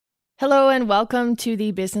Hello and welcome to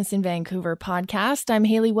the Business in Vancouver podcast. I'm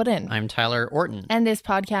Haley Wooden. I'm Tyler Orton. And this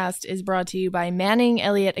podcast is brought to you by Manning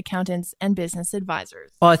Elliott Accountants and Business Advisors.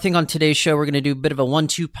 Well, I think on today's show, we're going to do a bit of a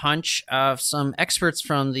 1-2 punch of some experts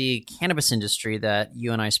from the cannabis industry that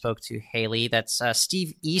you and I spoke to, Haley. That's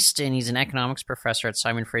Steve Easton. He's an economics professor at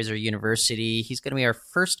Simon Fraser University. He's going to be our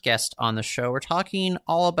first guest on the show. We're talking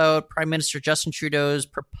all about Prime Minister Justin Trudeau's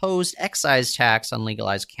proposed excise tax on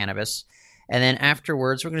legalized cannabis. And then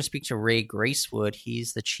afterwards, we're going to speak to Ray Gracewood.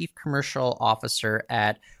 He's the Chief Commercial Officer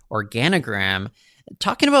at Organigram,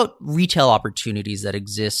 talking about retail opportunities that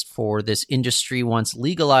exist for this industry once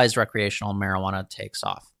legalized recreational marijuana takes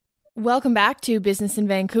off. Welcome back to Business in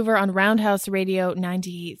Vancouver on Roundhouse Radio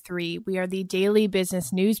 98.3. We are the daily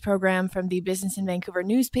business news program from the Business in Vancouver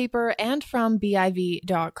newspaper and from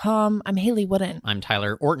BIV.com. I'm Haley Wooden. I'm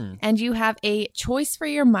Tyler Orton. And you have a choice for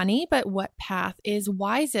your money, but what path is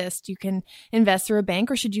wisest? You can invest through a bank,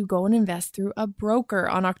 or should you go and invest through a broker?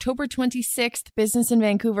 On October 26th, Business in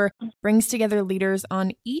Vancouver brings together leaders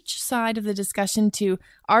on each side of the discussion to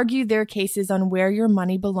argue their cases on where your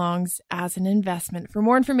money belongs as an investment. For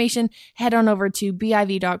more information, head on over to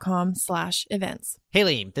biv.com/events.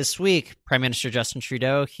 Haley, this week, Prime Minister Justin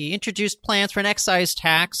Trudeau, he introduced plans for an excise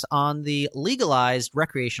tax on the legalized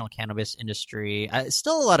recreational cannabis industry.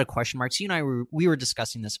 Still a lot of question marks. You and I, we were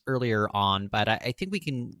discussing this earlier on, but I think we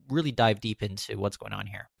can really dive deep into what's going on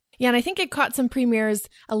here. Yeah, and I think it caught some premiers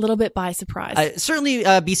a little bit by surprise. Certainly,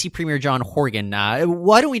 BC Premier John Horgan.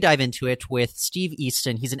 Why don't we dive into it with Steve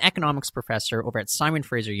Easton? He's an economics professor over at Simon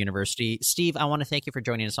Fraser University. Steve, I want to thank you for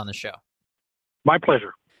joining us on the show. My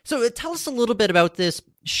pleasure. So tell us a little bit about this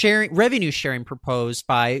revenue sharing proposed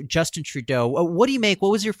by Justin Trudeau. What do you make?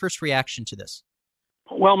 What was your first reaction to this?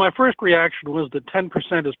 Well, my first reaction was that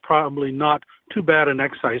 10% is probably not too bad an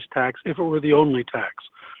excise tax if it were the only tax.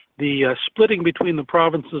 The splitting between the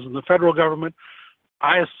provinces and the federal government,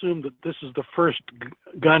 I assume that this is the first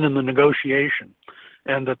gun in the negotiation,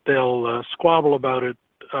 and that they'll squabble about it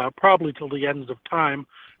probably till the ends of time,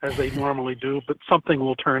 as they normally do, but something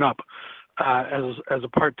will turn up as a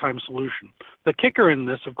part-time solution. The kicker in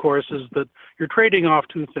this, of course, is that you're trading off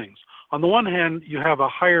two things. On the one hand, you have a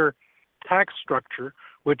higher tax structure,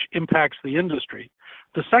 which impacts the industry.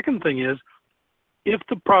 The second thing is, if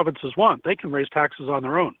the provinces want, they can raise taxes on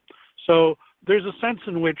their own. So there's a sense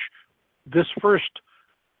in which this first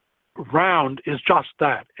round is just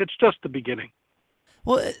that. It's just the beginning.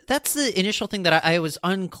 Well, that's the initial thing that I was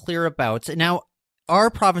unclear about. Now,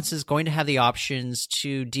 are provinces going to have the options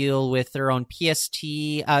to deal with their own PST?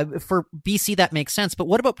 For BC, that makes sense. But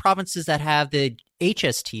what about provinces that have the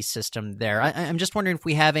HST system there? I'm just wondering if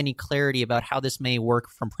we have any clarity about how this may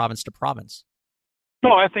work from province to province.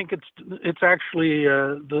 No, I think it's actually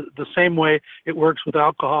the same way it works with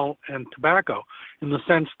alcohol and tobacco, in the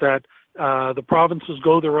sense that the provinces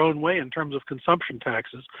go their own way in terms of consumption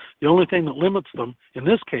taxes. The only thing that limits them, in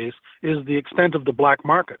this case, is the extent of the black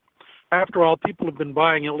market. After all, people have been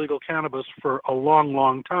buying illegal cannabis for a long,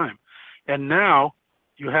 long time. And now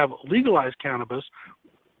you have legalized cannabis.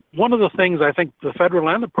 One of the things I think the federal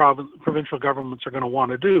and the provincial governments are going to want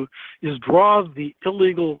to do is draw the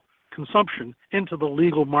illegal consumption into the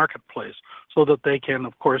legal marketplace so that they can,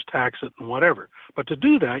 of course, tax it and whatever. But to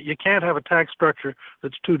do that, you can't have a tax structure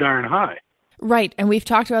that's too darn high. Right. And we've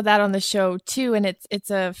talked about that on the show, too. And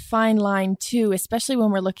it's a fine line, too, especially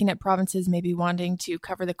when we're looking at provinces maybe wanting to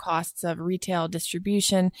cover the costs of retail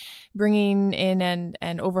distribution, bringing in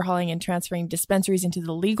and overhauling and transferring dispensaries into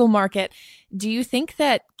the legal market. Do you think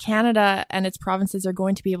that Canada and its provinces are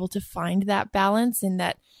going to be able to find that balance, in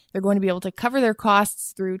that they're going to be able to cover their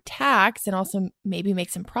costs through tax and also maybe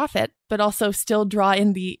make some profit, but also still draw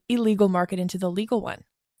in the illegal market into the legal one?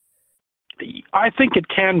 I think it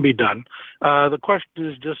can be done. The question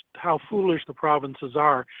is just how foolish the provinces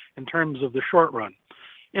are in terms of the short run.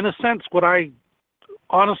 In a sense, what I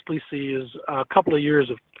honestly see is a couple of years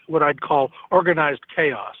of what I'd call organized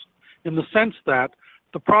chaos, in the sense that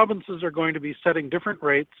the provinces are going to be setting different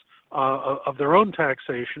rates of their own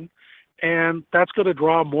taxation, and that's going to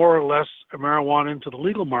draw more or less marijuana into the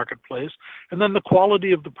legal marketplace. And then the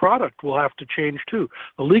quality of the product will have to change too.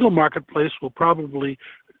 The legal marketplace will probably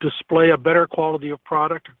display a better quality of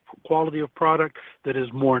product that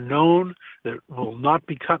is more known, that will not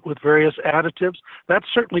be cut with various additives. That's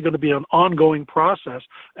certainly going to be an ongoing process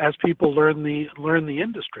as people learn the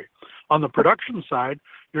industry. On the production side,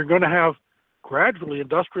 you're going to have gradually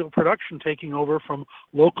industrial production taking over from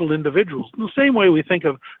local individuals. In the same way we think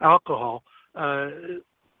of alcohol,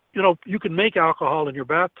 you can make alcohol in your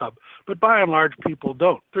bathtub, but by and large people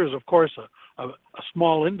don't. There's of course a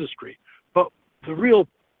small industry, but the real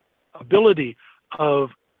ability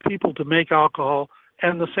of people to make alcohol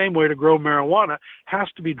and the same way to grow marijuana has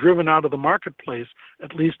to be driven out of the marketplace,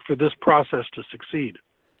 at least for this process to succeed.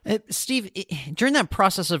 Steve, during that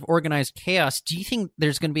process of organized chaos, do you think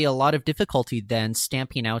there's going to be a lot of difficulty then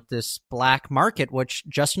stamping out this black market, which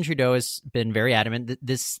Justin Trudeau has been very adamant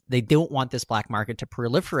that they don't want this black market to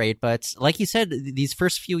proliferate. But like you said, these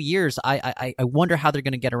first few years, I wonder how they're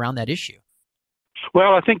going to get around that issue.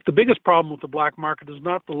 Well, I think the biggest problem with the black market is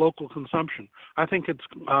not the local consumption. I think it's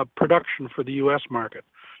production for the U.S. market.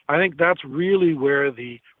 I think that's really where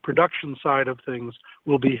the production side of things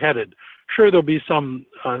will be headed. Sure, there'll be some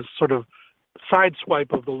sort of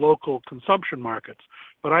sideswipe of the local consumption markets,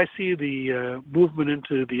 but I see the movement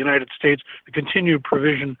into the United States, the continued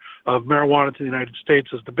provision of marijuana to the United States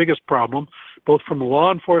as the biggest problem, both from a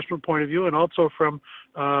law enforcement point of view and also from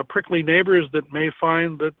prickly neighbors that may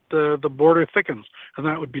find that the border thickens, and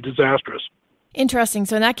that would be disastrous. Interesting.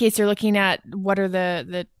 So in that case, you're looking at what are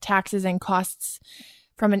the taxes and costs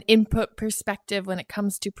from an input perspective when it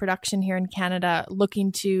comes to production here in Canada,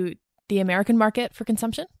 looking to the American market for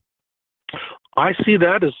consumption? I see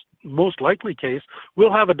that as most likely case.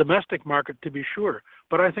 We'll have a domestic market to be sure,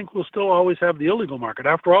 but I think we'll still always have the illegal market.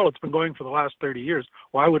 After all, it's been going for the last 30 years.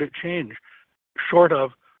 Why would it change short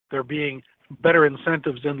of there being better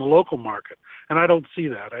incentives in the local market? And I don't see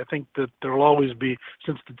that. I think that there will always be,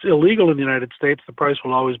 since it's illegal in the United States, the price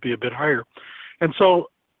will always be a bit higher. And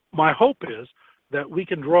so my hope is that we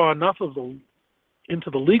can draw enough of into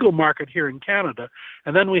the legal market here in Canada,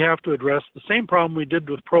 and then we have to address the same problem we did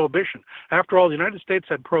with prohibition. After all, the United States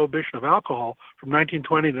had prohibition of alcohol from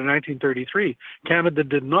 1920 to 1933. Canada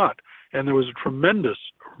did not, and there was a tremendous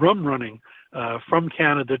rum running from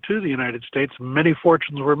Canada to the United States. Many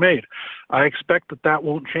fortunes were made. I expect that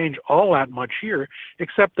won't change all that much here,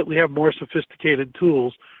 except that we have more sophisticated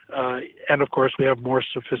tools, and of course we have more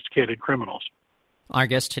sophisticated criminals. Our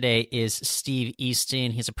guest today is Steve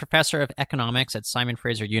Easton. He's a professor of economics at Simon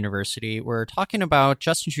Fraser University. We're talking about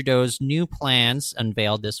Justin Trudeau's new plans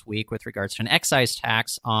unveiled this week with regards to an excise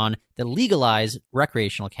tax on the legalized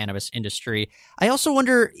recreational cannabis industry. I also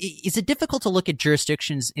wonder, is it difficult to look at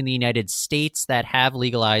jurisdictions in the United States that have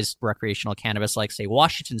legalized recreational cannabis, like, say,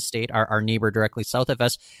 Washington State, our neighbor directly south of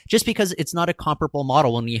us, just because it's not a comparable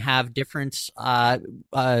model when we have different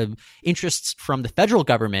interests from the federal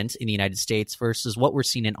government in the United States versus what we're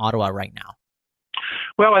seeing in Ottawa right now?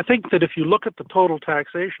 Well, I think that if you look at the total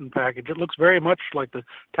taxation package, it looks very much like the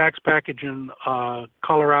tax package in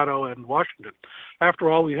Colorado and Washington.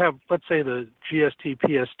 After all, we have, let's say, the GST,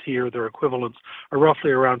 PST, or their equivalents are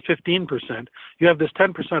roughly around 15%. You have this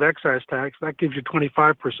 10% excise tax, that gives you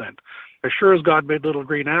 25%. As sure as God made little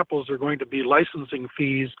green apples, there are going to be licensing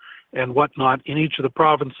fees and whatnot in each of the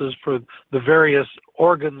provinces for the various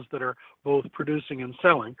organs that are both producing and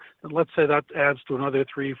selling. And let's say that adds to another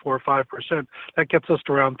 3, 4, 5%. That gets us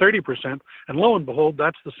to around 30%. And lo and behold,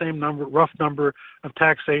 that's the same number, rough number of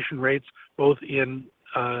taxation rates, both in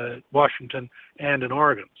Washington and in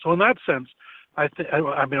Oregon. So in that sense, I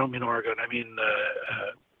don't mean Oregon, I mean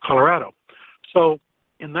Colorado. So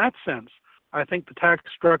in that sense, I think the tax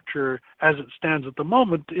structure as it stands at the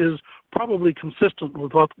moment is probably consistent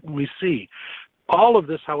with what we see. All of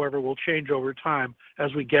this, however, will change over time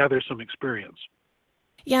as we gather some experience.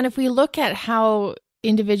 Yeah, and if we look at how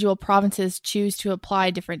individual provinces choose to apply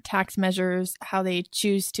different tax measures, how they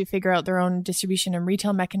choose to figure out their own distribution and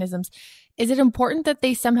retail mechanisms, is it important that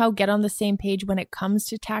they somehow get on the same page when it comes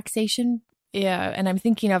to taxation? Yeah, and I'm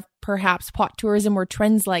thinking of perhaps pot tourism or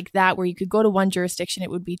trends like that, where you could go to one jurisdiction,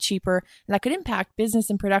 it would be cheaper, and that could impact business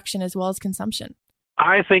and production as well as consumption.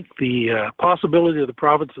 I think the possibility of the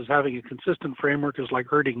provinces having a consistent framework is like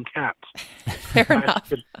herding cats. Fair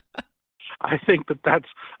enough. I think that's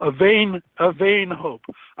a vain hope.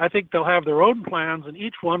 I think they'll have their own plans, and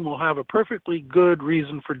each one will have a perfectly good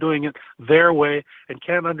reason for doing it their way and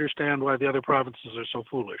can't understand why the other provinces are so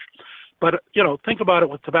foolish. But, think about it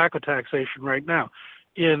with tobacco taxation right now.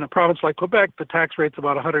 In a province like Quebec, the tax rate's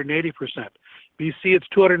about 180%. BC, it's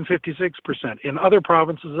 256%. In other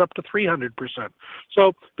provinces, up to 300%.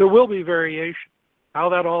 So there will be variation. How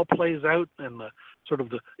that all plays out and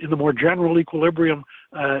in the more general equilibrium,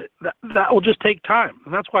 that will just take time.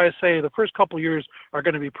 And that's why I say the first couple of years are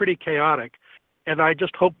going to be pretty chaotic. And I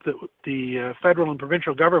just hope that the federal and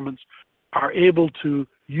provincial governments are able to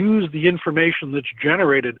use the information that's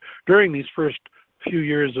generated during these first few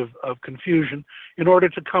years of confusion in order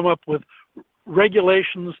to come up with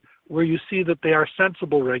regulations where you see that they are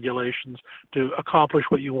sensible regulations to accomplish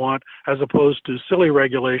what you want, as opposed to silly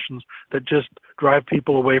regulations that just drive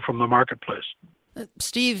people away from the marketplace.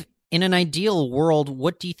 Steve, in an ideal world,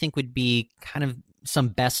 what do you think would be kind of some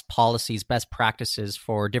best policies, best practices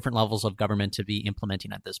for different levels of government to be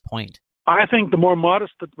implementing at this point? I think the more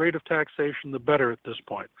modest the rate of taxation, the better at this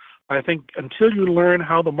point. I think until you learn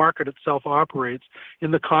how the market itself operates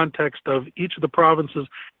in the context of each of the provinces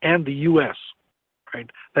and the U.S., right,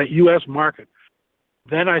 that U.S. market,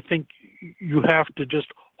 then I think you have to just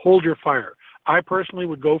hold your fire. I personally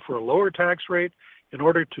would go for a lower tax rate in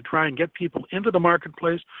order to try and get people into the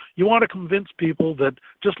marketplace. You want to convince people that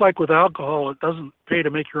just like with alcohol, it doesn't pay to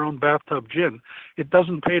make your own bathtub gin. It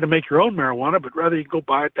doesn't pay to make your own marijuana, but rather you go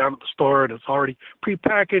buy it down at the store and it's already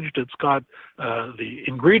prepackaged. It's got the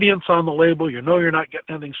ingredients on the label. You know you're not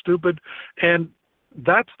getting anything stupid. And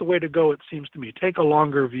that's the way to go, it seems to me. Take a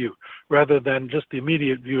longer view rather than just the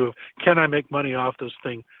immediate view of, can I make money off this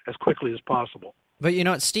thing as quickly as possible? But you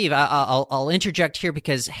know what, Steve, I'll interject here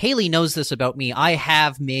because Haley knows this about me. I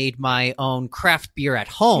have made my own craft beer at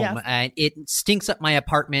home, and it stinks up my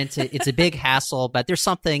apartment. It's a big hassle, but there's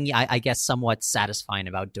something, I guess, somewhat satisfying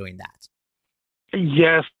about doing that.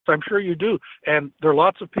 Yes, I'm sure you do. And there are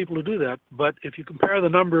lots of people who do that. But if you compare the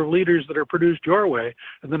number of liters that are produced your way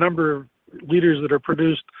and the number of liters that are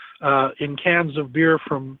produced in cans of beer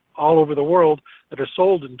from all over the world that are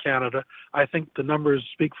sold in Canada, I think the numbers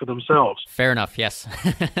speak for themselves. Fair enough, yes.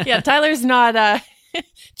 Yeah, Tyler's not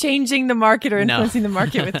changing the market or influencing the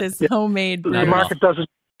market with his homemade brew. The market doesn't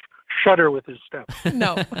shudder with his steps.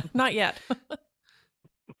 No, not yet.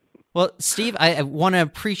 Well, Steve, I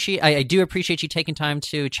do appreciate you taking time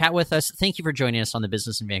to chat with us. Thank you for joining us on the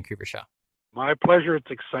Business in Vancouver show. My pleasure.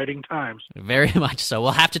 It's exciting times. Very much so.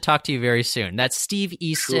 We'll have to talk to you very soon. That's Steve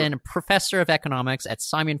Easton, Professor of Economics at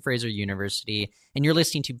Simon Fraser University, and you're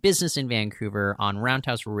listening to Business in Vancouver on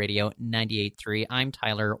Roundhouse Radio 98.3. I'm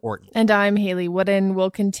Tyler Orton. And I'm Haley Wooden.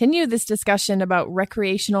 We'll continue this discussion about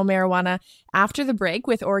recreational marijuana after the break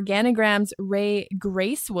with Organigram's Ray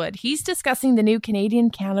Gracewood. He's discussing the new Canadian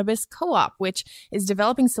Cannabis Co-op, which is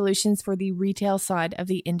developing solutions for the retail side of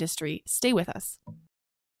the industry. Stay with us.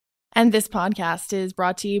 And this podcast is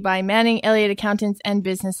brought to you by Manning Elliott Accountants and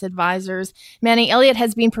Business Advisors. Manning Elliott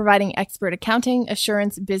has been providing expert accounting,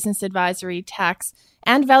 assurance, business advisory, tax,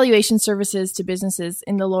 and valuation services to businesses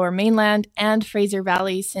in the Lower Mainland and Fraser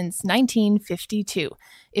Valley since 1952.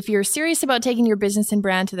 If you're serious about taking your business and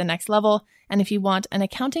brand to the next level, and if you want an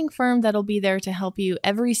accounting firm that'll be there to help you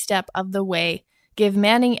every step of the way, give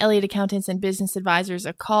Manning Elliott Accountants and Business Advisors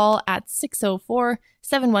a call at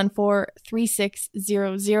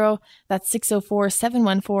 604-714-3600. That's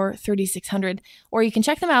 604-714-3600. Or you can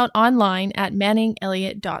check them out online at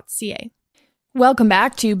manningelliott.ca. Welcome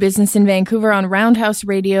back to Business in Vancouver on Roundhouse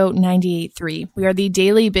Radio 98.3. We are the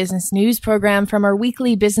daily business news program from our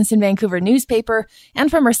weekly Business in Vancouver newspaper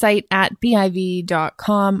and from our site at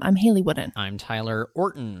biv.com. I'm Haley Wooden. I'm Tyler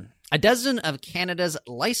Orton. A dozen of Canada's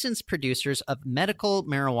licensed producers of medical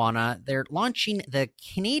marijuana, they're launching the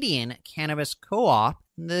Canadian Cannabis Co-op.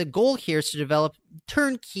 The goal here is to develop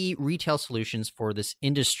turnkey retail solutions for this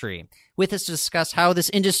industry. With us to discuss how this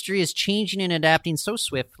industry is changing and adapting so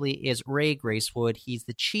swiftly is Ray Gracewood. He's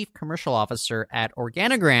the Chief Commercial Officer at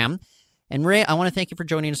Organigram. And Ray, I want to thank you for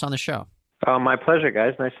joining us on the show. My pleasure,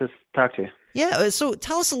 guys. Nice to talk to you. Yeah, so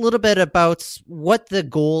tell us a little bit about what the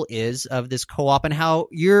goal is of this co-op and how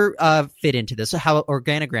you're fit into this, how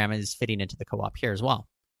Organigram is fitting into the co-op here as well.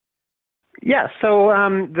 Yeah, so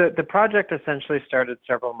the project essentially started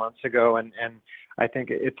several months ago, and I think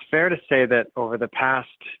it's fair to say that over the past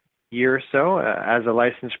year or so, as a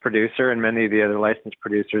licensed producer and many of the other licensed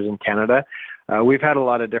producers in Canada, we've had a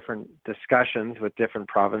lot of different discussions with different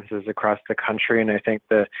provinces across the country, and I think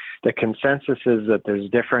the consensus is that there's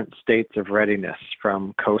different states of readiness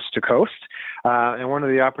from coast to coast. And one of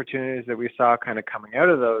the opportunities that we saw kind of coming out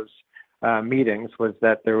of those meetings was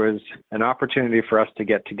that there was an opportunity for us to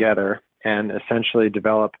get together and essentially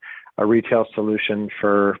develop a retail solution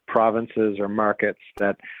for provinces or markets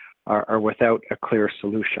that are without a clear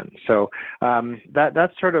solution. So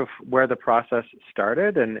that's sort of where the process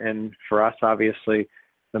started. And for us, obviously,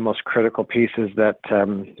 the most critical piece is that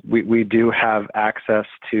we do have access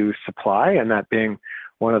to supply, and that being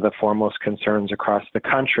one of the foremost concerns across the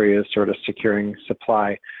country is sort of securing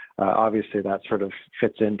supply. Obviously, that sort of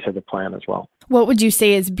fits into the plan as well. What would you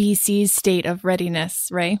say is BC's state of readiness,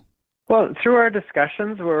 Ray? Well, through our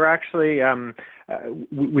discussions, we're actually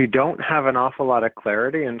we don't have an awful lot of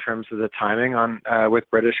clarity in terms of the timing on with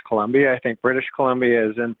British Columbia. I think British Columbia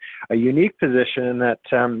is in a unique position in that,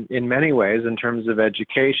 in many ways, in terms of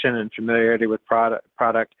education and familiarity with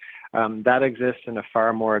product, that exists in a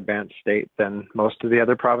far more advanced state than most of the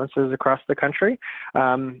other provinces across the country.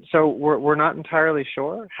 So we're not entirely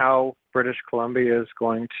sure how British Columbia is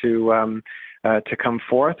going to to come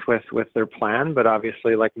forth with their plan. But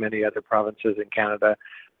obviously, like many other provinces in Canada,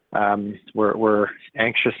 we're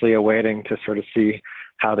anxiously awaiting to sort of see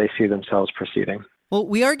how they see themselves proceeding. Well,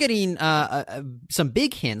 we are getting some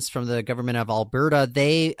big hints from the government of Alberta.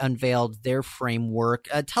 They unveiled their framework.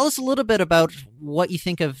 Tell us a little bit about what you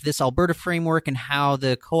think of this Alberta framework and how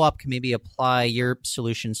the co-op can maybe apply your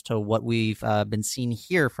solutions to what we've been seeing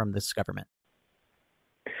here from this government.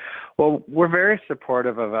 Well, we're very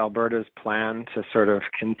supportive of Alberta's plan to sort of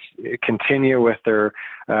continue with their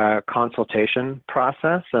consultation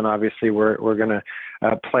process, and obviously we're going to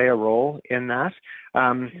play a role in that.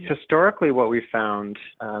 Historically, what we found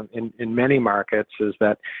in many markets is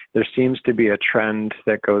that there seems to be a trend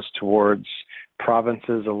that goes towards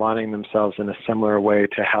provinces aligning themselves in a similar way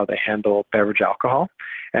to how they handle beverage alcohol.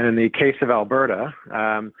 And in the case of Alberta,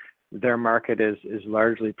 their market is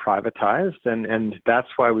largely privatized, and that's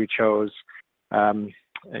why we chose,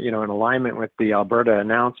 in alignment with the Alberta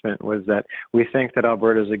announcement, was that we think that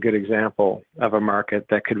Alberta is a good example of a market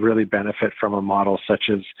that could really benefit from a model such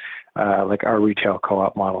as like our retail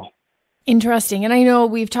co-op model. Interesting. And I know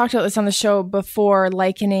we've talked about this on the show before,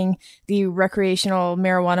 likening the recreational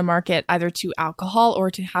marijuana market either to alcohol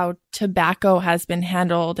or to how tobacco has been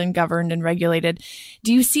handled and governed and regulated.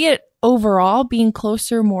 Do you see it overall being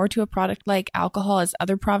closer more to a product like alcohol as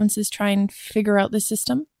other provinces try and figure out the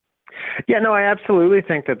system? Yeah, no, I absolutely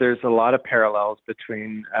think that there's a lot of parallels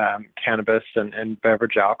between cannabis and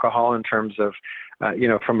beverage alcohol in terms of,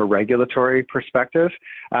 from a regulatory perspective.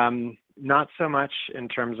 Not so much in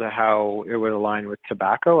terms of how it would align with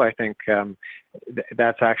tobacco. I think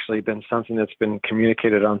that's actually been something that's been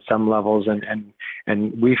communicated on some levels,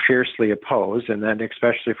 and we fiercely oppose. And then,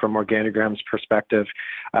 especially from Organigram's perspective,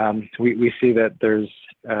 we see that there's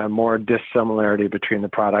more dissimilarity between the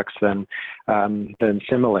products than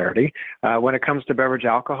similarity. When it comes to beverage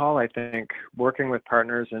alcohol, I think working with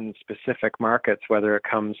partners in specific markets, whether it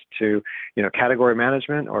comes to category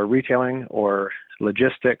management or retailing or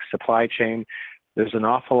logistics, supply chain, there's an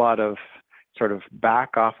awful lot of sort of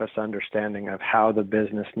back office understanding of how the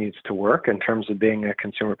business needs to work in terms of being a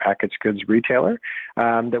consumer packaged goods retailer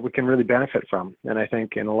that we can really benefit from. And I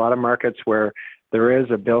think in a lot of markets where there is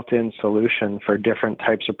a built-in solution for different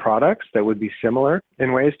types of products that would be similar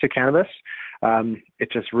in ways to cannabis,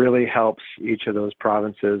 it just really helps each of those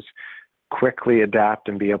provinces quickly adapt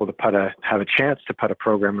and be able to have a chance to put a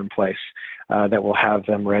program in place that will have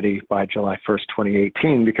them ready by July 1st,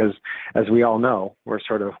 2018, because as we all know, we're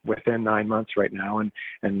sort of within 9 months right now,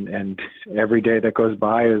 and every day that goes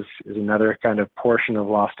by is another kind of portion of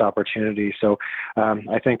lost opportunity. So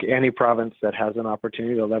I think any province that has an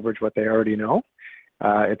opportunity to leverage what they already know,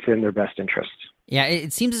 it's in their best interest. Yeah,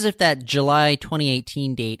 it seems as if that July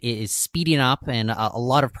 2018 date is speeding up, and a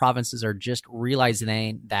lot of provinces are just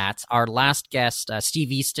realizing that. Our last guest,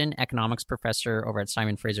 Steve Easton, economics professor over at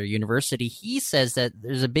Simon Fraser University, he says that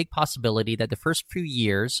there's a big possibility that the first few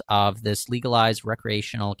years of this legalized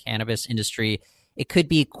recreational cannabis industry, it could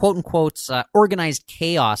be, quote unquote, organized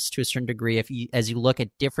chaos to a certain degree as you look at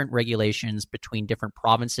different regulations between different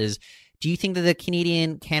provinces. Do you think that the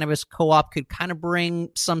Canadian Cannabis Co-op could kind of bring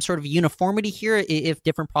some sort of uniformity here if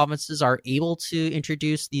different provinces are able to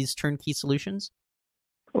introduce these turnkey solutions?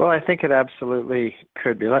 Well, I think it absolutely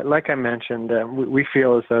could be. Like I mentioned, we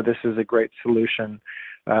feel as though this is a great solution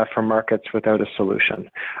for markets without a solution.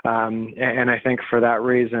 And I think for that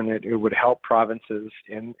reason, it would help provinces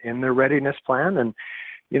in their readiness plan. And,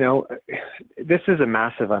 this is a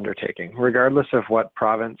massive undertaking, regardless of what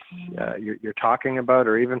province you're talking about,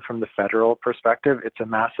 or even from the federal perspective, it's a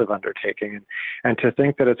massive undertaking. And to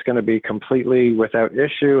think that it's going to be completely without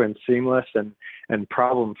issue and seamless and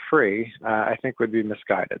problem-free, I think would be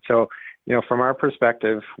misguided. So, from our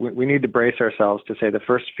perspective, we need to brace ourselves to say the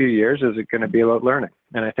first few years is going to be about learning.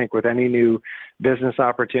 And I think with any new business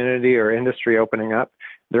opportunity or industry opening up,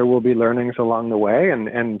 there will be learnings along the way.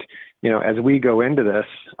 And as we go into this,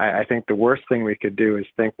 I think the worst thing we could do is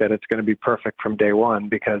think that it's going to be perfect from day one,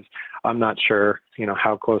 because I'm not sure,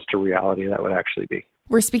 how close to reality that would actually be.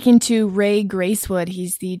 We're speaking to Ray Gracewood.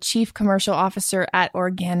 He's the Chief Commercial Officer at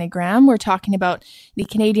Organigram. We're talking about the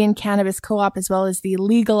Canadian Cannabis Co-op as well as the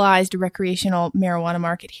legalized recreational marijuana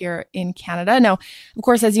market here in Canada. Now, of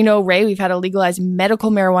course, as you know, Ray, we've had a legalized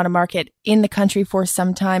medical marijuana market in the country for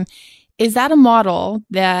some time. Is that a model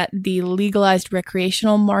that the legalized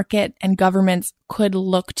recreational market and governments could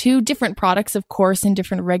look to? Different products, of course, and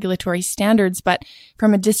different regulatory standards, but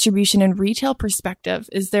from a distribution and retail perspective,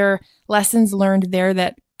 is there lessons learned there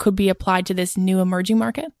that could be applied to this new emerging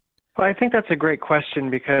market? Well, I think that's a great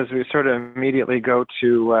question, because we sort of immediately go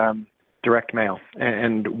to direct mail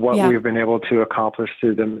and what we've been able to accomplish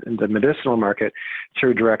through the medicinal market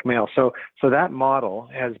through direct mail. So that model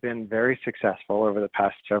has been very successful over the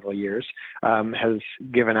past several years, has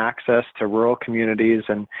given access to rural communities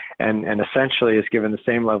and essentially has given the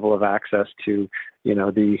same level of access to,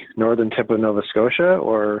 the northern tip of Nova Scotia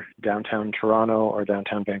or downtown Toronto or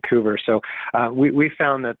downtown Vancouver. So we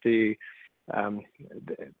found that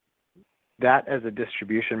that as a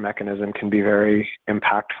distribution mechanism can be very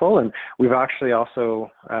impactful. And we've actually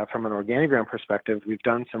also, from an Organigram perspective, we've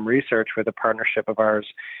done some research with a partnership of ours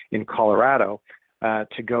in Colorado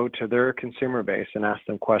to go to their consumer base and ask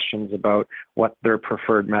them questions about what their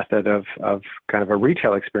preferred method of kind of a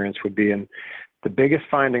retail experience would be. And the biggest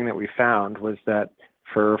finding that we found was that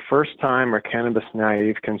for first-time or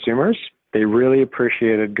cannabis-naive consumers, they really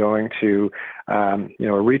appreciated going to,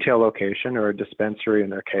 a retail location or a dispensary in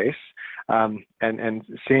their case, and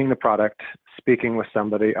seeing the product, speaking with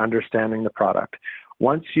somebody, understanding the product.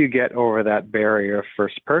 Once you get over that barrier of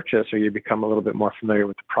first purchase, or you become a little bit more familiar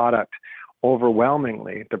with the product,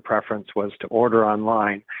 overwhelmingly the preference was to order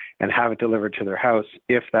online and have it delivered to their house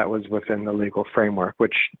if that was within the legal framework,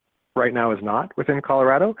 which right now is not within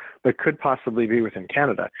Colorado, but could possibly be within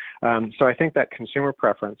Canada. So I think that consumer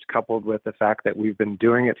preference, coupled with the fact that we've been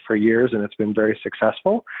doing it for years and it's been very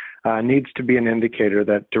successful, needs to be an indicator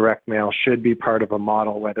that direct mail should be part of a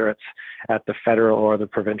model, whether it's at the federal or the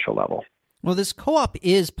provincial level. Well, this co-op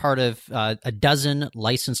is part of a dozen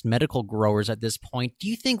licensed medical growers at this point. Do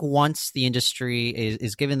you think once the industry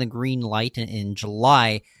is given the green light in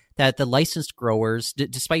July, that the licensed growers,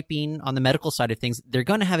 despite being on the medical side of things, they're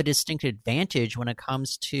going to have a distinct advantage when it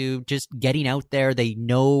comes to just getting out there? They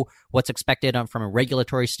know what's expected from a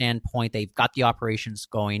regulatory standpoint. They've got the operations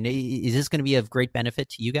going. Is this going to be of great benefit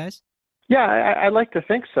to you guys? Yeah, I'd like to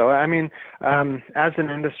think so. I mean, as an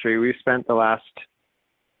industry, we've spent the last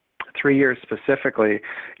 3 years specifically,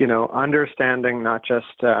 understanding not just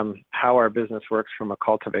how our business works from a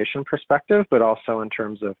cultivation perspective, but also in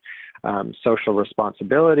terms of social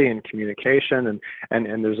responsibility and communication,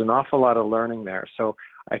 and there's an awful lot of learning there. So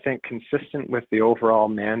I think consistent with the overall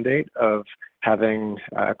mandate of having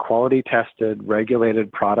quality tested,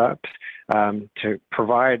 regulated product to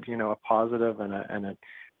provide, a positive and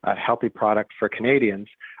a healthy product for Canadians,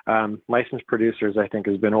 licensed producers, I think,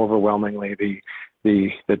 has been overwhelmingly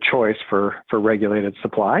the choice for regulated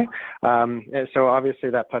supply. And so obviously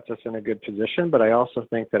that puts us in a good position, but I also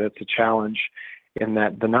think that it's a challenge in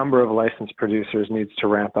that the number of licensed producers needs to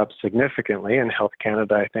ramp up significantly, and Health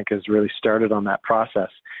Canada, I think, has really started on that process.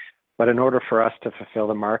 But in order for us to fulfill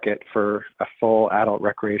the market for a full adult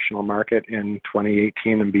recreational market in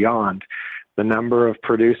 2018 and beyond, the number of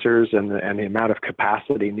producers and the amount of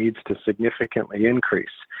capacity needs to significantly increase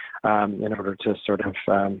in order to sort of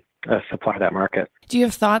supply that market. Do you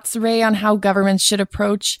have thoughts, Ray, on how governments should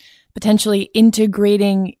approach potentially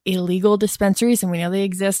integrating illegal dispensaries, and we know they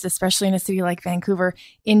exist, especially in a city like Vancouver,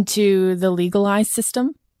 into the legalized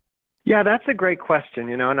system? Yeah, that's a great question,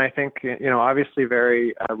 and I think, obviously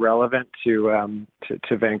very relevant to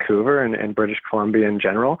Vancouver and British Columbia in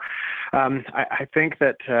general. I think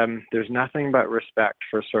that there's nothing but respect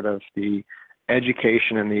for sort of the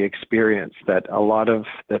education and the experience that a lot of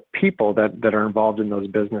the people that are involved in those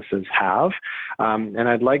businesses have. And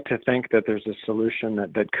I'd like to think that there's a solution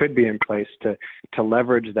that could be in place to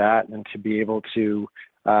leverage that and to be able to,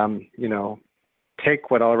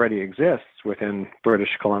 take what already exists within British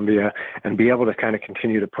Columbia and be able to kind of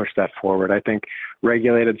continue to push that forward. I think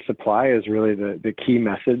regulated supply is really the key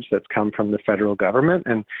message that's come from the federal government.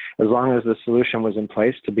 And as long as the solution was in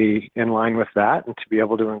place to be in line with that and to be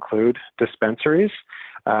able to include dispensaries,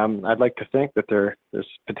 I'd like to think that there's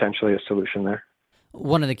potentially a solution there.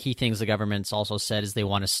 One of the key things the government's also said is they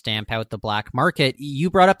want to stamp out the black market. You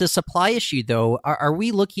brought up the supply issue, though. Are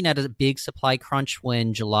we looking at a big supply crunch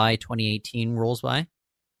when July 2018 rolls by?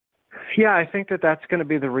 Yeah, I think that's going to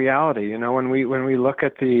be the reality. When we look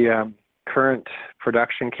at the current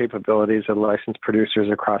production capabilities of licensed producers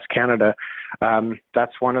across Canada,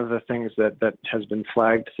 that's one of the things that has been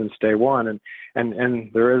flagged since day one.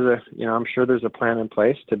 And there is I'm sure there's a plan in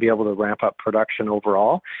place to be able to ramp up production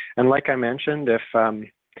overall. And like I mentioned, if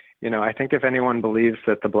I think if anyone believes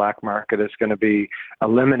that the black market is going to be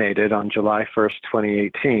eliminated on July 1st,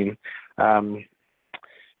 2018,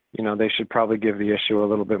 they should probably give the issue a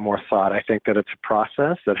little bit more thought. I think that it's a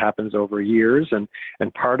process that happens over years, and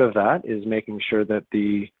part of that is making sure that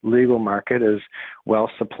the legal market is well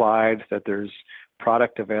supplied, that there's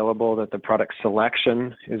product available, that the product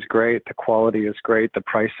selection is great, the quality is great, the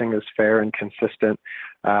pricing is fair and consistent.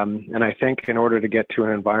 And I think in order to get to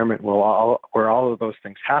an environment where all of those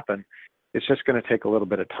things happen, it's just going to take a little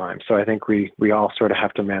bit of time. So I think we all sort of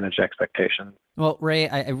have to manage expectations. Well, Ray,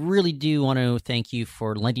 I really do want to thank you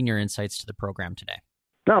for lending your insights to the program today.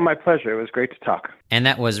 No, my pleasure. It was great to talk. And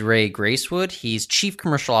that was Ray Gracewood. He's Chief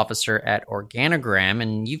Commercial Officer at Organogram,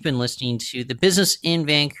 and you've been listening to the Business in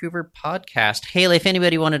Vancouver podcast. Haley, if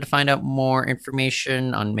anybody wanted to find out more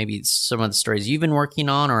information on maybe some of the stories you've been working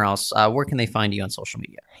on or else, where can they find you on social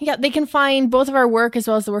media? Yeah, they can find both of our work as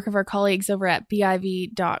well as the work of our colleagues over at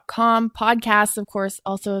biv.com. Podcasts, of course,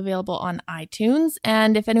 also available on iTunes.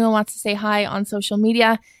 And if anyone wants to say hi on social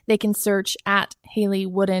media, they can search at Haley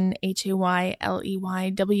Woodin,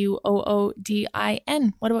 HayleyWoodin.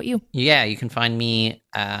 What about you? Yeah, you can find me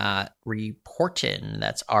Reportin.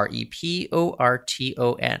 That's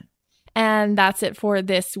Reporton. And that's it for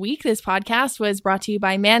this week. This podcast was brought to you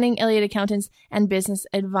by Manning Elliott Accountants and Business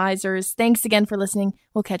Advisors. Thanks again for listening.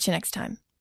 We'll catch you next time.